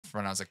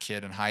when I was a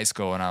kid in high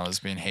school and I was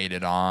being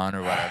hated on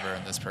or whatever,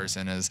 and this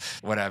person is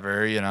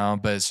whatever, you know,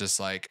 but it's just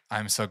like,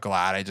 I'm so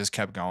glad I just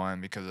kept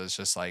going because it's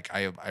just like,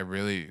 I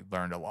really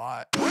learned a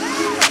lot.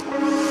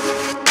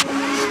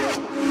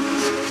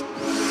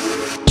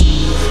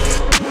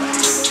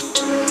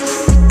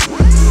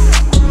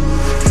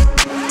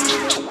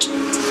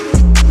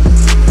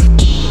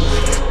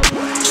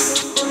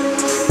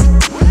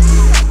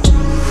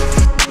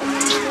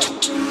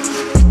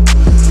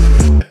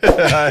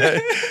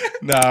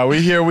 Nah,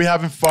 we here, we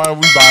having fun,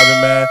 we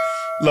vibing, man.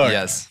 Look,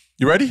 yes,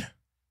 you ready?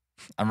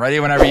 I'm ready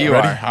whenever you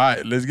are. All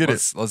right, let's get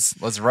it.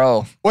 Let's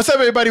roll. What's up,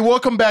 everybody?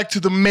 Welcome back to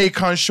the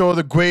Maikon Show,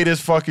 the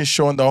greatest fucking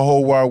show in the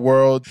whole wide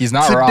world. He's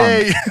not wrong.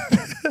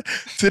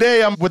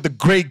 Today, I'm with the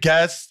great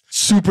guest,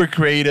 super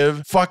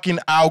creative, fucking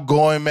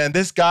outgoing, man.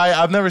 This guy,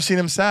 I've never seen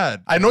him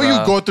sad. I know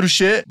you go through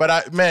shit,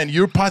 but man,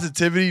 your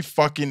positivity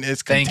fucking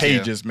is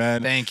contagious,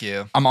 man. Thank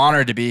you. I'm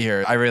honored to be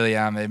here. I really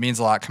am. It means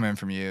a lot coming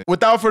from you.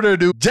 Without further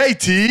ado,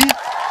 JT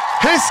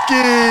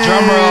Hisky.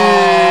 Drum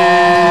roll.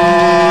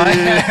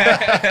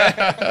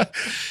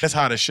 It's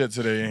hot as shit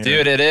today.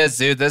 Dude, it is,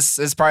 dude. This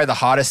is probably the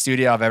hottest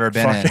studio I've ever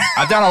been in.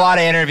 I've done a lot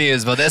of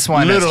interviews, but this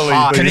one is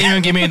hot. Couldn't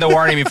even give me the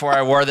warning before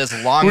I wore this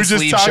long sleeve shirt.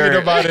 We're just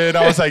talking about it, and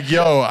I was like,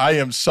 yo, I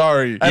am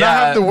sorry. And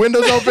I have the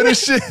windows open and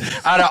shit.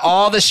 Out of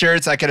all the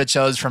shirts I could have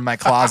chose from my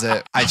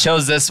closet, I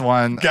chose this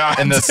one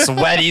in the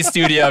sweaty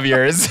studio of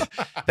yours.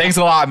 Thanks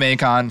a lot,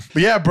 Maikon.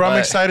 But yeah, bro, I'm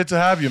excited to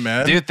have you,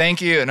 man. Dude,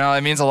 thank you. No,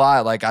 it means a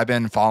lot. Like, I've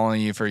been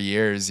following you for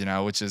years, you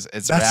know, which is,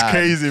 it's That's rad.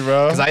 crazy,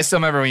 bro. Because I still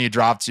remember when you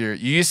dropped you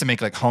used to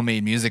make like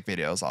homemade music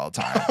videos all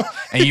the time.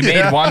 And you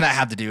made one that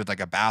had to do with like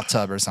a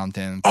bathtub or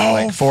something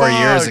like 4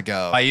 years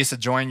ago. I used to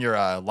join your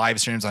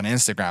live streams on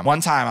Instagram. One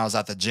time I was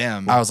at the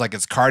gym. I was like,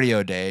 it's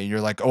cardio day.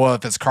 You're like, oh,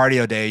 if it's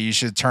cardio day, you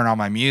should turn on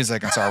my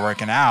music and start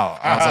working out.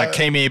 I was like,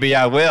 okay, maybe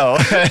I will.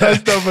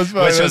 That's dope as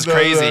fuck. Which was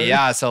crazy.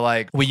 Yeah. So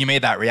like when you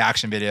made that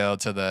reaction video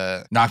to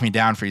the Knock Me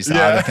Down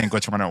freestyle, I think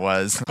which one it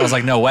was. I was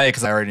like, no way,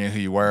 because I already knew who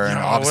you were. And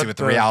obviously with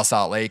the Real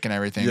Salt Lake and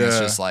everything, it's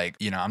just like,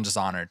 you know, I'm just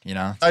honored, you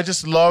know? I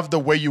just love the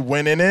way you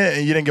went in it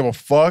and you didn't give a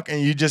fuck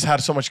and you just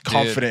had so much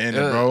confidence in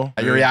it, bro.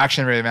 Your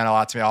reaction really meant a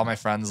lot to me. All my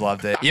friends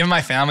loved it. Even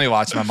my family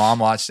watched it. My mom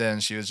watched it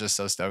and she was just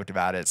so stoked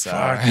about it. So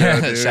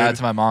shout out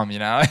to my mom, you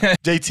know?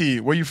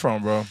 JT, where you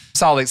from, bro?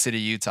 Salt Lake City,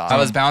 Utah. I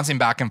was bouncing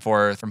back and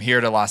forth from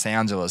here to Los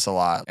Angeles a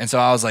lot. And so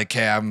I was like,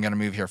 okay, I'm going to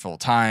move here full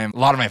time. A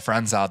lot of my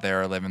friends out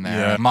there are living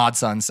there. Yeah. Mod's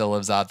son still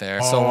lives out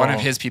there. So one of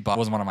his people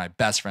was one of my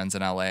best friends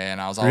in LA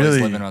and I was always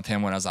living with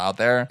him when I was out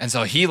there. And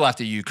so he left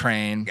to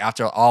Ukraine.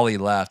 After Ollie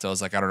left, I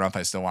was like, I don't know if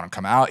I still want to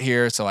come out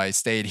here. So I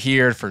stayed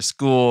here for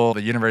school.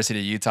 The University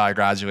of Utah, I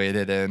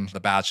graduated in the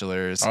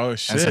bachelor's. Oh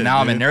shit. And so now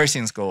I'm in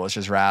nursing school, which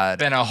is rad.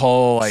 It's been a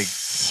whole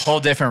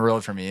different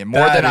road for me.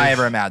 More than I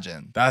ever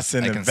imagined. That's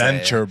an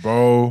adventure,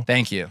 bro.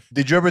 Than't you.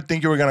 Did you ever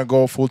think you were going to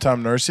go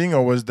full-time nursing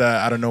or was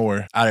that out of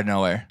nowhere? Out of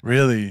nowhere.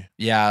 Really?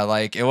 Yeah,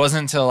 like it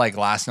wasn't until like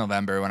last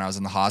November when I was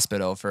in the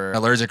hospital for an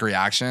allergic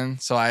reaction.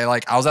 So I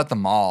was at the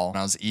mall and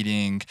I was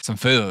eating some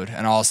food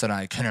and all of a sudden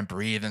I couldn't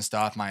breathe and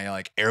stuff. My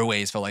like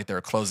airways felt like they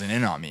were closing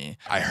in on me.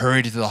 I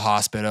hurried to the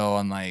hospital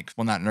and like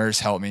when that nurse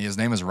helped me, his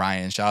name was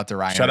Ryan. Shout out to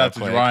Ryan. Shout out to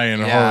Ryan.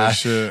 Yeah, holy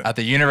shit. At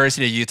the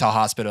University of Utah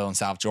Hospital in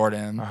South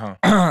Jordan.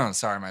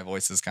 Sorry, my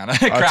voice is kind of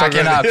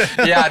cracking up.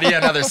 Yeah, I need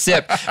another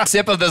sip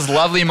of this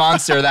lovely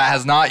monster that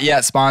has not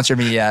yet sponsored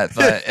me yet,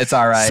 but it's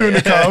all right. Soon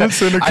to come,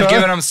 soon to come. I've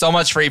given them so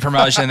much free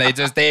promotion.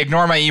 They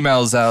ignore my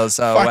emails though,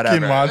 so fucking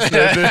whatever.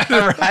 Monster, dude.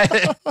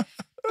 Right.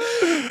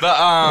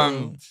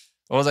 But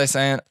what was I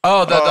saying?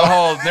 Oh, the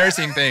whole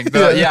nursing thing.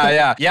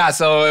 Yeah.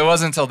 So it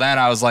wasn't until then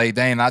I was like,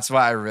 dang, that's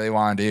what I really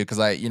want to do. Cause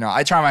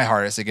I try my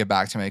hardest to give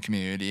back to my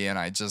community and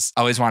I just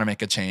always want to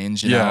make a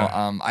change. You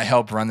know, I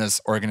help run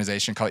this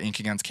organization called Ink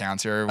Against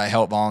Cancer. I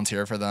help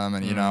volunteer for them.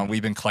 And, you know,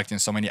 we've been collecting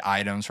so many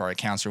items for our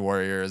cancer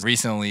warriors.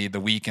 Recently,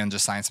 The Weeknd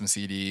just signed some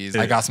CDs.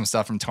 I got some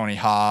stuff from Tony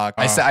Hawk.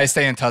 I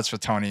stay in touch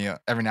with Tony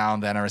every now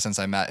and then ever since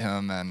I met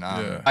him. And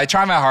I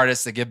try my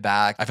hardest to give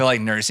back. I feel like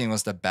nursing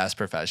was the best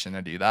profession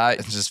to do that.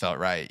 It just felt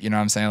right. You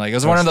know what I'm saying? Like it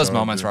was one of those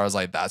moments where I was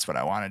like, that's what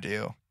I want to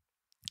do.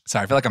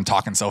 Sorry, I feel like I'm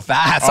talking so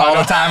fast all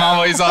the time. I'm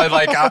always on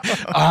like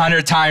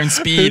 100 times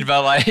speed,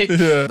 but like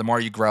the more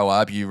you grow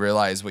up, you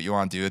realize what you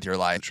want to do with your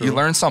life. You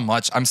learn so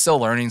much. I'm still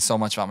learning so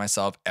much about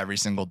myself every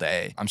single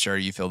day. I'm sure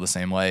you feel the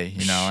same way,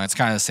 you know, and it's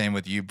kind of the same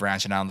with you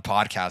branching out on the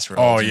podcast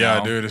world. Oh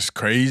yeah, dude, it's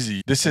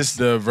crazy. This is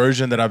the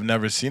version that I've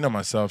never seen of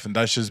myself and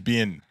that's just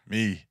being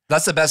me.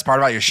 That's the best part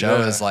about your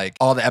show is like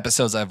all the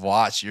episodes I've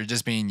watched, you're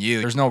just being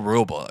you. There's no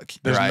rule book.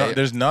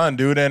 There's none,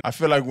 dude. And I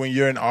feel like when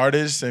you're an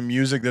artist and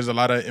music, there's a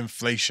lot of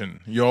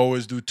inflation. You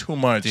always do too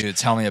much. Dude,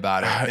 tell me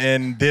about it.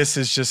 And this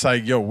is just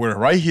like, yo, we're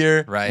right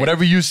here. Right.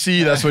 Whatever you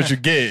see, that's what you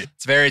get.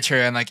 It's very true.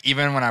 And like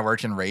even when I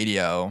worked in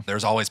radio,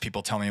 there's always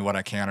people telling me what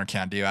I can or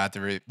can't do. I have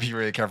to be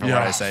really careful what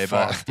I say.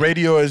 But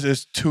radio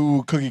is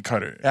too cookie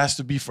cutter. It has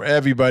to be for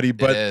everybody.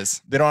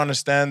 But they don't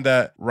understand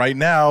that right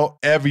now,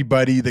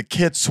 everybody, the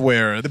kids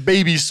swear, the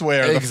babies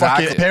swear, the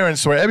fucking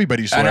parents swear,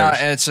 everybody swears.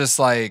 And it's just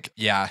like,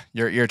 yeah,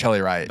 you're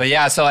totally right. But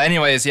yeah, so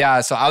anyways,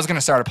 yeah, so I was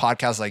gonna start a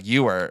podcast like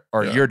you were,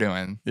 or you're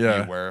doing.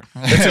 Yeah, you were.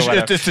 It's a show.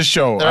 It's a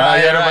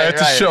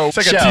show. It's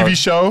like a TV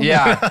show.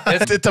 Yeah,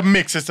 it's a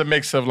mix. It's a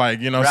mix of like,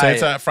 you know, say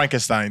it's a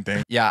Frankenstein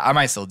thing. Yeah, I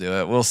might still do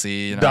it. We'll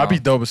see. You know? That'd be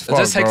dope as fuck.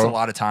 It just takes a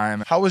lot of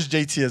time. How was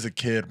JT as a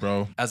kid,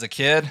 bro? As a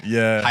kid,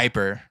 yeah,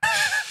 hyper.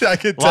 I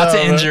could tell. Lots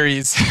of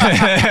injuries.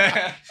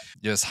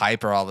 Just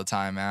hyper all the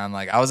time, man.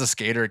 Like I was a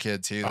skater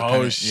kid too.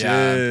 Shit.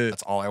 Yeah,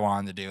 that's all I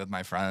wanted to do with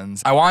my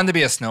friends. I wanted to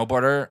be a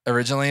snowboarder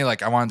originally.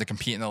 Like I wanted to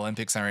compete in the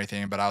Olympics and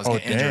everything, but I was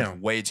getting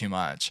injured way too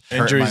much.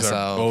 Injuries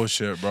are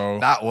bullshit, bro.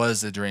 That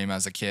was the dream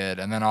as a kid.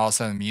 And then all of a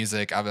sudden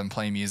music, I've been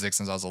playing music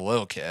since I was a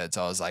little kid.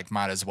 So I was like,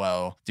 might as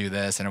well do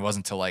this. And it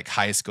wasn't until like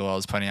high school I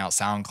was putting out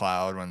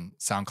SoundCloud when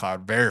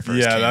SoundCloud very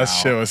first came out.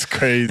 Shit was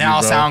crazy.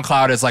 Now bro.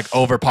 SoundCloud is like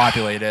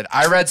overpopulated.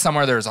 I read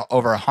somewhere there's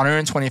over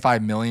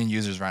 125 million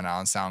users right now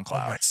on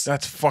SoundCloud.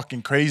 That's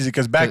fucking crazy.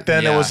 Because back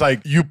then it was like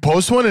you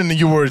post one and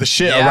you were the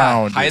shit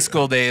around. High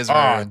school days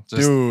were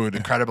just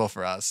incredible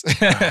for us.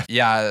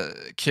 Yeah,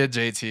 kid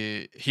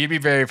JT, he'd be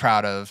very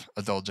proud of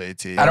adult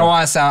JT. I don't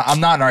want to sound, I'm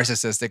not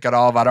narcissistic at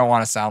all, but I don't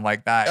want to sound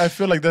like that. I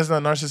feel like that's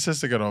not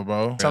narcissistic at all,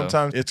 bro. Really?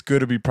 Sometimes it's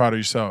good to be proud of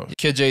yourself.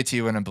 Kid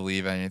JT wouldn't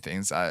believe any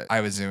things I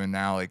was doing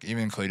now, like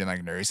even including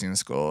like nursing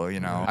school, you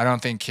know. I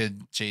don't think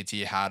kid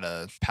JT had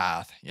a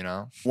path, you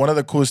know. One of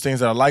the coolest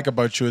things that I like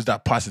about you is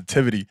that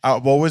positivity.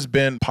 I've always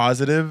been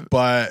positive,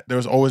 but there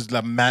was always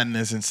that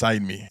madness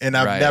inside me. And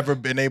I've never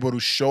been able to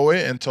show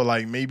it until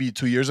like maybe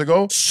 2 years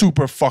ago.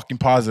 Super fucking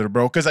positive,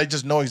 bro. Because I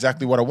just know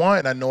exactly what I want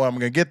and I know I'm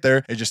gonna get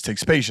there. It just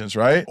takes patience,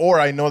 right? Or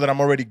I know that I'm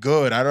already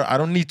good. I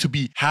don't need to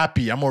be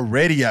happy. I'm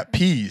already at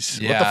peace.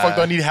 Yeah. What the fuck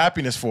do I need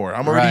happiness for?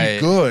 I'm already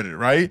good,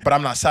 right? But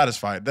I'm not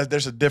satisfied.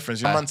 There's a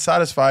difference. I'm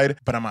unsatisfied,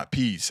 but I'm at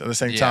peace at the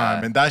same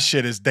time. And that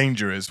shit is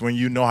dangerous when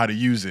you know how to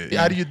use it.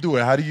 How do you do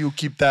it? How do you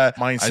keep that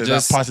mindset,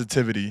 that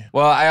positivity?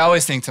 Well, I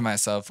always think to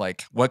myself,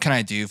 like, what can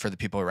I do for the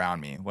people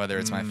around me? Whether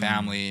it's my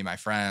family, my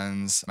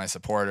friends, my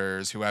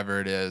supporters,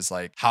 whoever it is,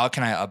 like, how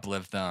can I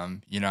uplift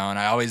them? You know, and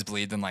I always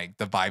believed in like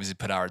the vibes you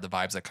put out are the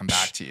vibes that come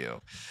back to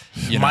you.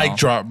 Mic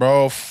drop,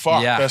 bro.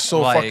 Fuck, that's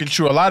so fucking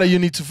true. A lot of you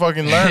need to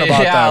fucking learn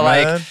about that,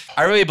 man.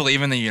 I really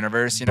believe in the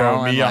universe, you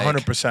know. Me,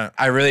 100%.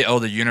 I really owe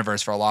the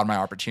universe for a lot of my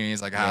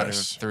opportunities, like I had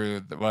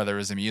through whether it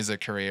was a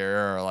music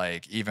career or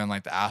like even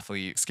like the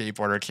athlete,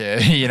 skateboarder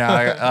kid, you know.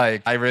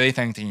 I really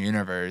thank the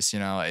universe, you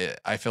know.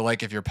 I feel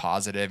like if you're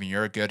positive and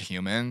you're a good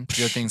human,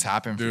 good things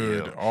happen for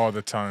you. Dude, all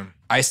the time.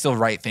 I still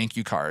write thank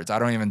you cards. I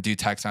don't even do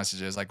text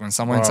messages. Like when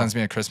someone sends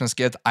me a Christmas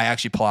gift, I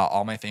actually pull out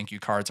all my thank you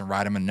cards and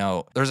write them a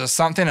note. There's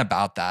something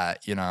about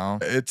that, you know?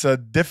 It's a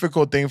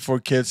difficult thing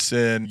for kids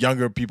and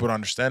younger people to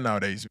understand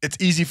nowadays. It's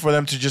easy for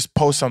them to just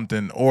post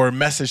something or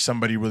message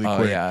somebody really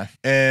quick. Yeah.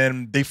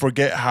 And they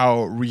forget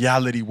how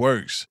reality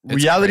works.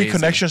 Reality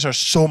connections are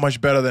so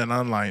much better than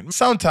online.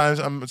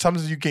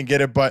 Sometimes you can get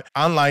it, but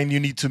online you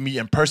need to meet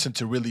in person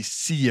to really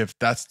see if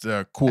that's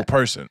the cool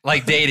person.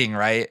 Like dating,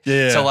 right?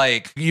 Yeah. So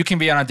like you can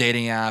be on a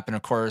dating app and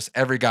of course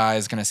every guy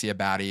is gonna see a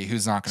baddie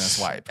who's not gonna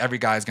swipe. Every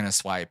guy's gonna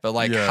swipe. But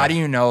like how do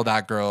you know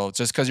that girl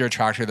just because you're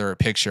attracted to her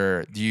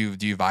picture, do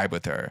you vibe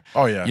with her?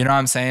 Oh yeah. You know what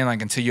I'm saying?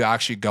 Like until you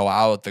actually go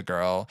out with the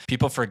girl,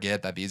 people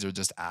forget that these are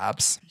just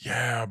apps.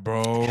 Yeah,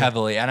 bro.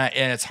 Heavily. And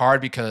it's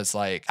hard because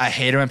like I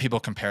hate it when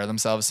people compare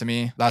themselves to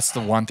me. That's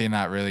the one thing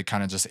that really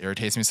kind of just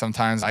irritates me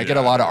sometimes. I get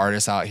a lot of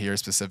artists out here,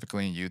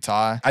 specifically in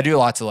Utah. I do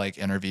lots of like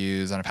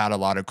interviews and I've had a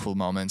lot of cool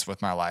moments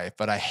with my life,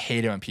 but I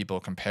hate it when people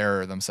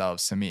compare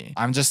themselves to me.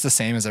 I'm just the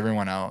same as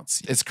everyone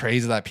else. It's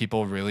crazy that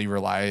people really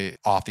rely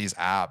off these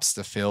apps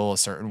to feel a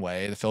certain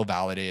way, to feel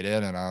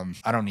validated. And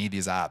I don't need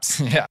these apps.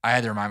 Yeah. I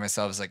had to remind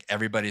myself, it's like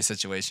everybody's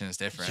situation is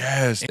different.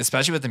 Yes.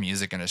 Especially with the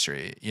music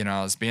industry. You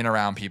know, it's being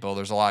around people.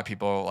 There's a lot of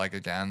people, like,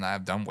 again, that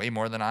have done way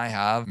more than I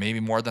have, maybe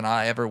more than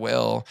I ever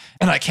will.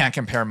 And I can't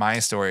compare my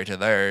story to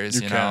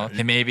theirs, you know?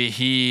 And maybe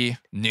he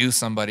knew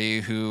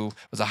somebody who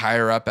was a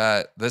higher up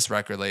at this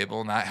record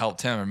label and that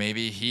helped him. Or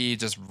maybe he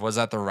just was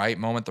at the right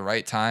moment, the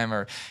right time.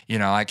 Or, you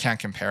know, I can't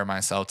compare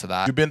myself to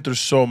that. You've been through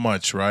so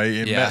much, right?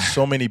 And met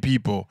so many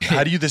people.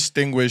 How do you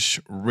distinguish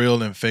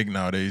real and fake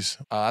nowadays?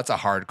 That's a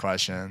hard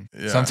question.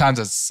 Yeah. Sometimes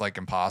it's like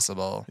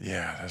impossible.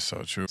 Yeah, that's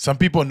so true. Some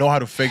people know how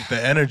to fake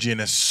the energy and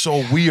it's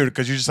so weird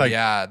because you're just like,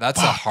 yeah, that's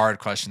a hard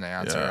question to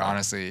answer,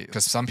 honestly.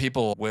 Because some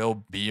people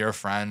will be your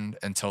friend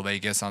until they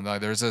get something.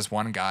 Like, there's this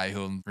one guy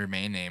who'll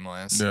remain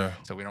nameless, so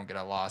we don't get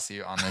a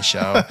lawsuit on this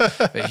show.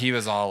 But he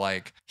was all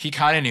like, he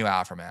kind of knew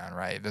Afro Man,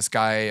 right? This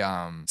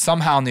guy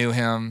somehow knew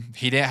him.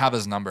 He didn't have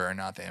his number or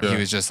nothing. He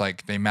was just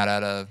like, they met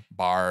at a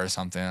bar or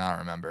something. I don't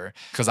remember.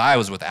 Because I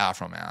was with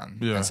Afro Man.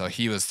 And so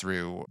he was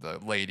through the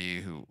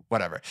lady who,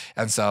 whatever.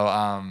 And so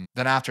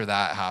then after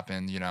that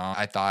happened, you know,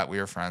 I thought we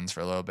were friends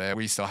for a little bit.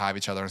 We still have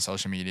each other on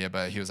social media,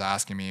 but he was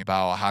asking me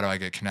about how do I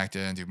get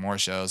connected and do more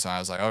shows. So I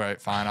was like, all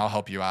right, fine, I'll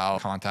help you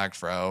out. Contact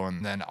Fro.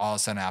 And then all of a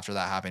sudden after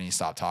that happened, he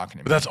stopped talking to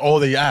me. But that's all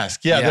they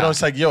ask. Yeah. Then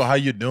it's like, yo, how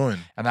you doing?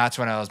 And that's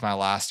when it was my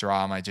last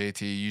straw. My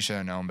JT, you should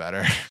have known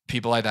better.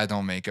 People like that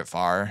don't make it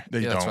far.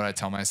 That's what I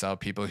tell myself.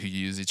 People who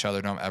use each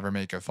other don't ever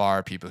make it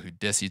far. People who we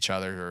diss each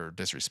other or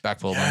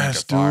disrespectful.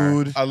 Yes,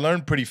 dude. I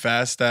learned pretty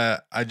fast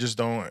that I just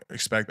don't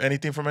expect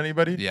anything from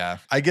anybody. Yeah.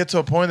 I get to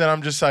a point that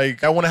I'm just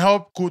like, I want to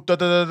help. Cool, da,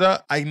 da, da, da.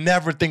 I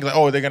never think like,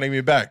 oh, they're going to give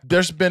me back.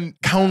 There's been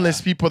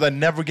countless people that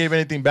never gave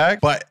anything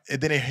back, but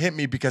it didn't hit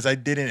me because I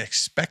didn't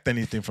expect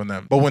anything from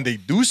them. But when they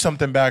do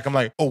something back, I'm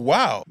like, oh,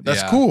 wow,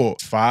 that's cool.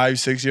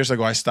 5-6 years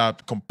ago, I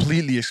stopped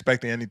completely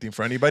expecting anything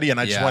for anybody, and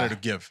I just wanted to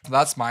give.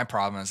 That's my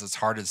problem is it's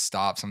hard to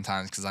stop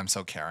sometimes because I'm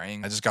so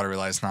caring. I just got to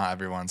realize not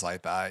everyone's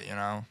like that, you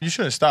know? You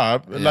shouldn't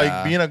stop.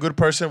 Like, being a good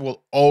person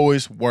will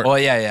always work. Well,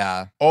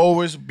 yeah.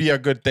 Always be a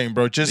good thing,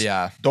 bro. Just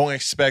don't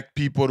expect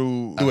people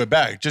to do it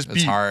back. Just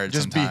it's hard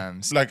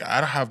sometimes. Be. Like,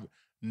 I don't have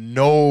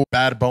no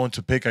bad bone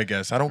to pick, I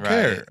guess. I don't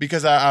care.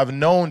 Because I've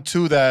known,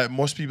 too, that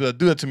most people that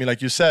do it to me,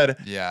 like you said,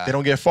 they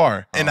don't get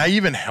far. And I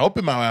even help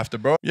him out after,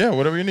 bro. Yeah,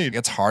 whatever you need.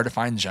 It's hard to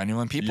find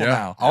genuine people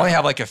now. I only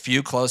have like a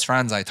few close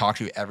friends I talk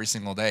to every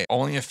single day.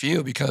 Only a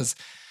few because...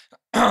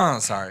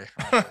 sorry.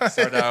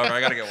 Start over.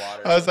 I gotta get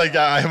water. I was like,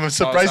 I'm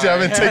surprised you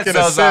haven't taken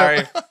a sip.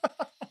 Sorry.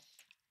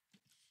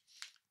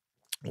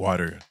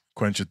 Water.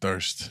 Quench your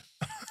thirst.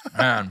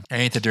 Man, I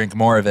need to drink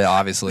more of it,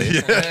 obviously.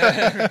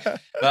 But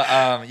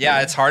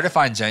it's hard to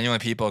find genuine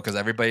people because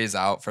everybody's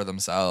out for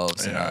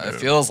themselves. You know? It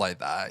feels like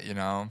that, you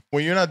know.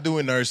 When you're not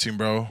doing nursing,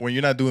 bro, when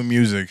you're not doing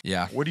music,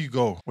 where do you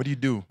go? What do you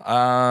do?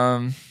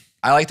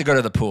 I like to go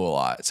to the pool a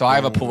lot. So I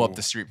have a pool up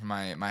the street from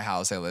my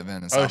house I live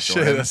in South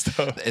Jordan. That's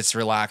dope. It's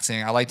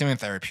relaxing. I like doing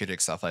therapeutic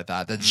stuff like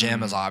that. The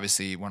gym is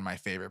obviously one of my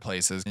favorite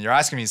places. You're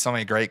asking me so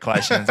many great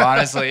questions,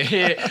 honestly.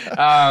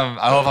 I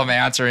hope I'm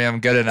answering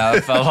them good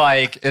enough. But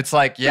like, it's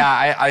like,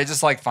 I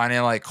just like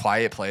finding like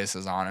quiet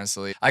places,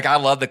 honestly. Like I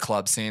love the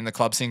club scene. The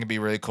club scene can be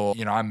really cool.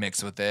 You know, I'm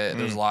mixed with it.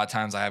 There's a lot of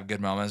times I have good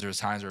moments. There's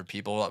times where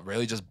people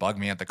really just bug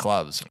me at the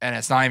clubs. And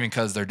it's not even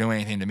because they're doing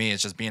anything to me.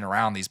 It's just being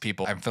around these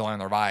people. I'm feeling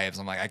their vibes.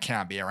 I'm like, I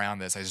can't be around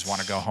this. I just want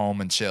to go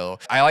home and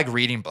chill. I like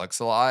reading books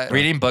a lot.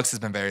 Reading books has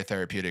been very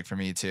therapeutic for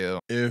me too.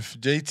 If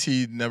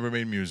JT never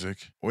made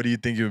music, what do you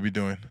think you would be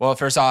doing? Well,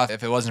 first off,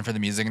 if it wasn't for the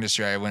music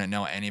industry, I wouldn't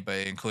know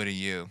anybody, including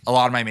you. A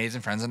lot of my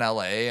amazing friends in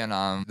LA,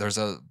 and there's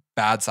a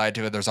bad side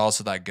to it. There's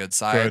also that good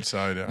side. Good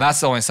side, yeah. That's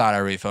the only side I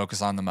really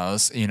focus on the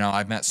most. You know,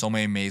 I've met so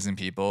many amazing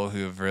people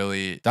who have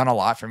really done a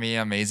lot for me,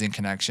 amazing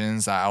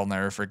connections that I'll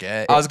never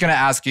forget. I was going to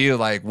ask you,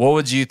 like, what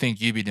would you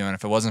think you'd be doing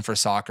if it wasn't for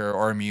soccer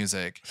or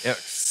music?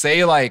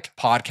 Say, like,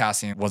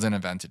 podcasting wasn't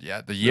invented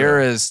yet. The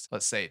year is,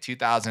 let's say,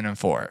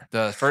 2004.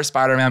 The first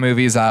Spider-Man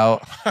movie's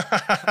out.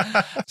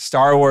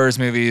 Star Wars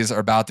movies are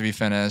about to be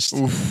finished.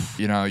 Oof.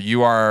 You know,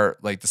 you are,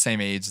 like, the same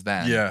age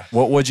then. Yeah.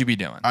 What would you be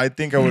doing? I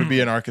think I would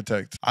be an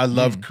architect. I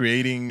love creating.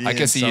 I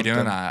can see you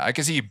doing that. I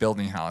can see you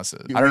building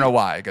houses. I don't know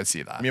why. I could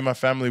see that. Me and my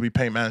family, we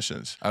paint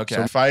mansions. Okay.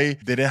 So if I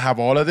didn't have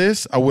all of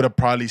this, I would have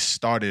probably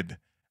started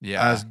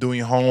as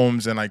doing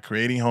homes and like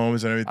creating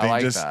homes and everything. I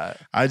like that.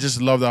 I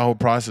just love that whole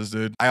process,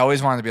 dude. I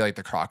always wanted to be like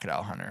the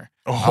crocodile hunter.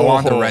 I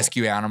wanted to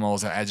rescue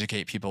animals and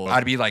educate people.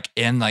 I'd be like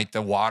in like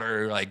the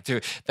water, like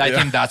dude. I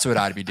think that's what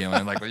I'd be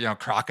doing, like you know,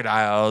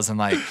 crocodiles and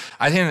like.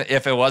 I think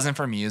if it wasn't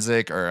for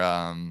music or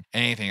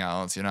anything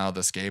else, you know,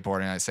 the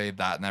skateboarding, I say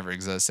that never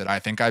existed. I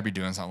think I'd be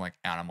doing something like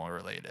animal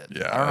related.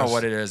 Yeah, I don't know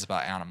what it is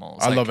about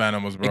animals. I love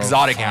animals, bro.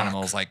 Exotic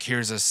animals, like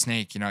here's a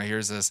snake, you know,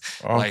 here's this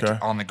like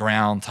on the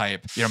ground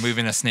type, you know,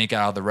 moving a snake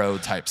out of the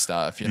road type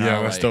stuff. You know,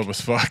 yeah, that's dope as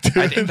fuck, dude.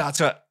 I think that's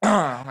what.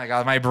 Oh my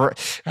god, my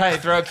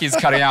throat keeps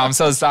cutting out. I'm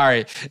so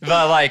sorry.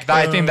 But like,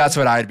 I think that's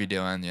what I'd be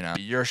doing. You know,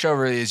 your show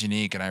really is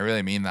unique, and I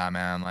really mean that,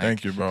 man. Like,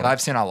 thank you, bro.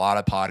 I've seen a lot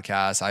of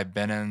podcasts. I've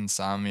been in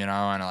some, you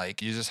know, and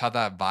like you just have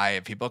that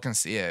vibe. People can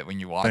see it when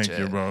you watch it. Thank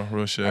you, bro.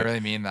 Real shit. I really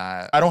mean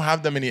that. I don't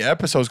have that many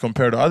episodes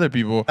compared to other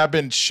people. I've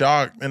been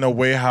shocked in a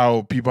way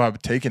how people have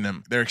taken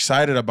them. They're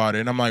excited about it,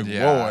 and I'm like,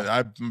 whoa,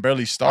 I'm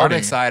barely starting. I'm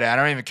excited. I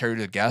don't even care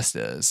who the guest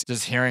is.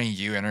 Just hearing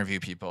you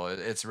interview people,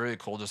 it's really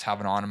cool. Just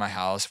having on in my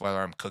house, whether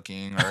I'm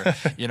cooking or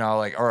you know,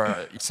 like,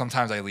 or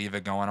sometimes I leave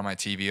it going on my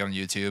TV on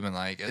YouTube, and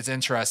like it's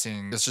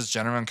interesting. It's just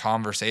genuine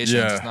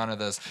conversation. It's none of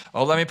this.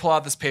 Oh, let me pull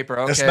out this paper.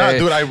 Okay, it's not,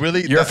 dude. I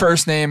really. Your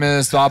first name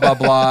is blah blah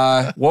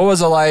blah. What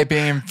was it like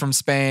being from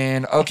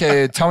Spain?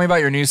 Okay, tell me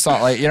about your new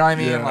song. Like, you know what I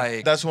mean? Yeah.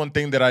 Like, that's one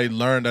thing that I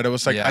learned. That it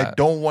was like I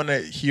don't want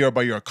to hear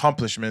about your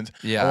accomplishments.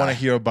 I want to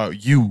hear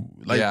about you.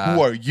 Like,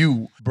 who are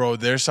you, bro?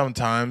 There's some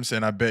times,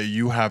 and I bet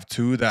you have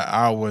too, that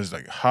I was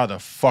like, how the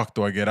fuck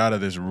do I get out of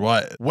this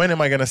rut? When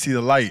am I gonna see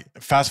the light?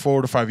 Fast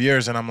forward to 5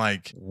 years, and I'm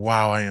like,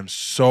 wow, I am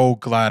so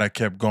glad I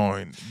kept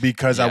going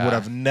because I would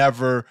have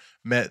never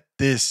met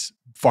this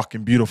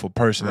fucking beautiful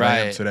person that I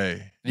am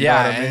today. You know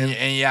what I mean?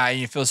 And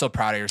you feel so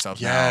proud of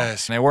yourself.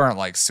 Yes. Now. And they weren't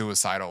like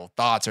suicidal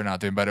thoughts or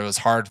nothing, but it was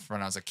hard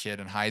when I was a kid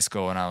in high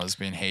school and I was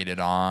being hated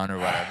on or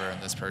whatever,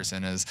 and this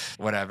person is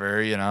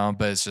whatever, you know.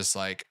 But it's just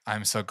like,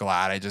 I'm so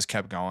glad I just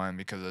kept going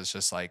because it's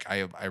just like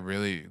I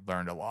really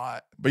learned a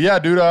lot. But yeah,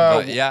 dude.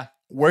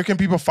 where can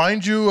people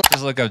find you?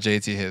 Just look up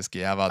JT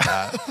Hiskey. How about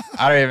that?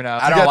 I don't even know.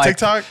 I You don't got like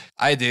TikTok?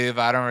 I do,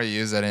 but I don't really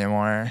use it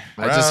anymore.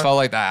 Right. I just felt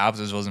like that app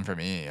just wasn't for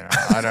me. You know?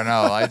 I don't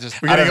know.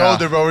 We're getting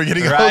older, bro. We're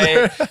getting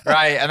older.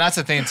 Right. And that's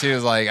the thing too,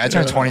 is like I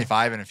turned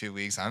 25 in a few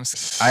weeks.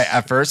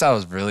 At first I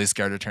was really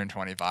scared to turn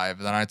 25,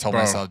 but then I told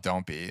myself,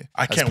 don't be.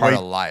 I can't part wait.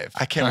 of life.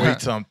 I can't wait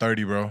till I'm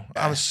 30, bro.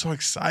 I'm so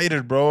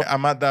excited, bro.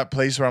 I'm at that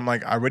place where I'm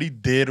like, I already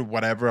did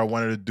whatever I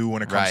wanted to do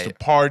when it comes to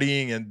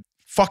partying and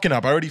fucking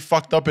up. I already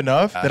fucked up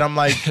enough that I'm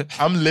like,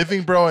 I'm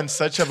living, bro, in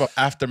such of an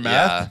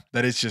aftermath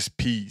that it's just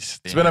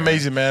peace. It's been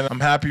amazing, man. I'm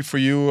happy for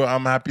you.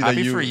 I'm happy that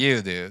for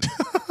you, dude.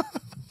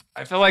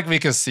 I feel like we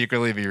could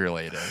secretly be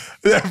related.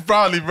 Yeah,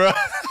 probably, bro.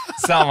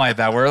 Something like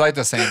that. We're like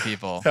the same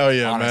people. Hell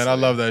yeah, honestly. man. I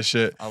love that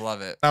shit. I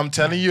love it. I'm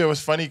telling you, it was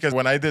funny because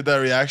when I did that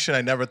reaction,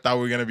 I never thought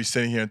we were going to be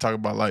sitting here and talking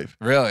about life.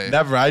 Really?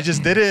 Never. I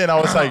just did it and I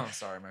was like,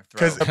 sorry, my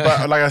throat.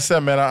 But like I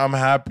said, man, I'm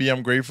happy.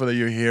 I'm grateful that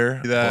you're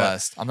here.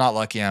 Blessed. I'm not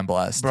lucky. I'm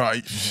blessed. Bro,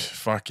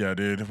 fuck yeah,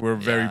 dude. We're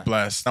very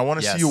blessed. I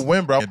want to see you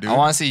win, bro. Dude. I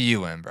want to see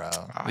you win, bro.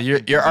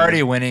 You're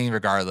already winning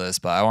regardless,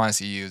 but I want to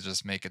see you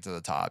just make it to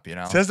the top, you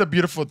know? That's the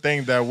beautiful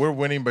thing, that we're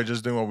winning by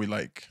just doing what we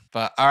like.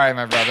 But all right,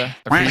 my brother.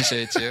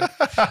 Appreciate you.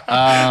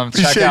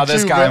 Check out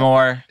this guy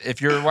more. If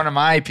you're one of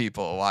my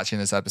people watching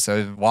this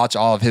episode, watch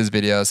all of his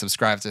videos.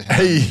 Subscribe to him.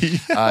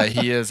 Hey.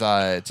 He is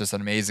just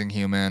an amazing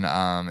human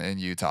in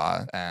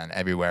Utah and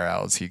everywhere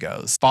else he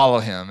goes. Follow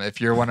him.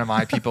 If you're one of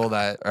my people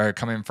that are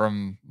coming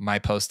from my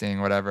posting,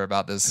 whatever,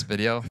 about this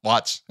video,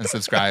 watch and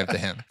subscribe to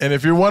him. And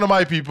if you're one of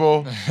my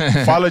people,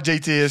 follow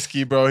JT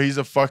Hiskey, bro. He's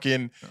a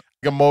fucking...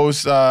 the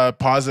most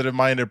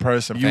positive-minded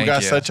person. You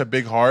got such a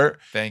big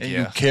heart. Thank you.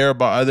 You care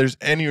about others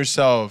and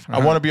yourself.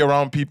 I want to be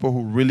around people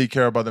who really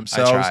care about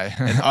themselves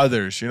and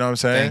others. You know what I'm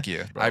saying? Thank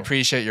you. Bro. I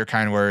appreciate your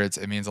kind words.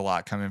 It means a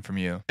lot coming from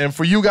you. And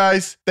for you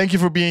guys, thank you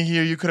for being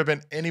here. You could have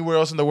been anywhere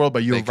else in the world,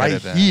 but you're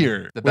right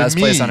here. The best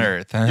place on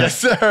earth. Yes,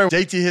 sir.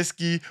 JT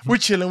Hiskey. We're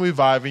chilling, we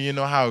vibing. You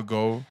know how it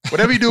go.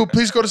 Whatever you do,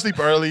 please go to sleep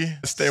early.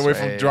 Stay away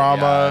from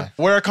drama.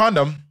 Wear a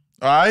condom.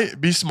 All right?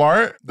 Be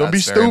smart. Don't be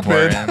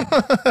stupid.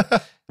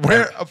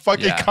 Wear a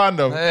fucking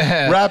condom.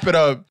 Wrap it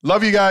up.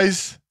 Love you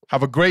guys.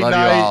 Have a great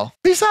night.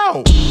 Peace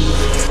out.